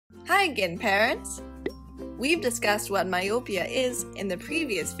Hi again, parents! We've discussed what myopia is in the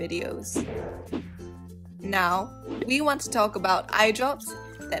previous videos. Now, we want to talk about eye drops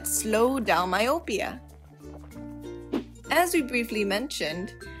that slow down myopia. As we briefly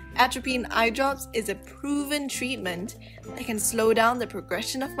mentioned, atropine eye drops is a proven treatment that can slow down the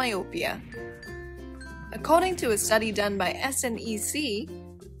progression of myopia. According to a study done by SNEC,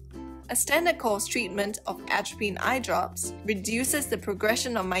 a standard course treatment of atropine eye drops reduces the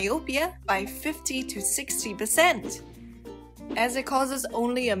progression of myopia by 50 to 60%. As it causes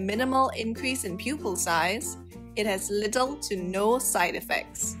only a minimal increase in pupil size, it has little to no side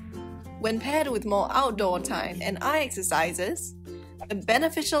effects. When paired with more outdoor time and eye exercises, the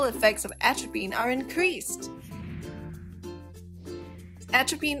beneficial effects of atropine are increased.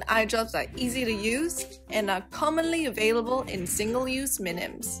 Atropine eye drops are easy to use and are commonly available in single-use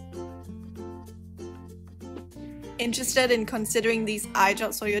minims. Interested in considering these eye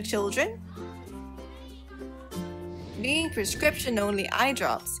drops for your children? Being prescription-only eye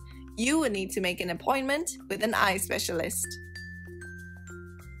drops, you would need to make an appointment with an eye specialist.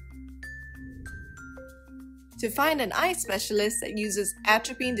 To find an eye specialist that uses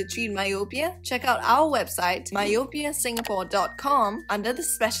atropine to treat myopia, check out our website myopiasingapore.com under the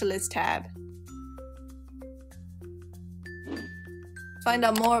Specialist tab. Find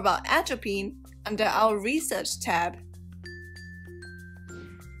out more about atropine under our Research tab.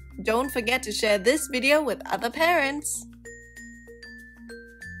 Don't forget to share this video with other parents.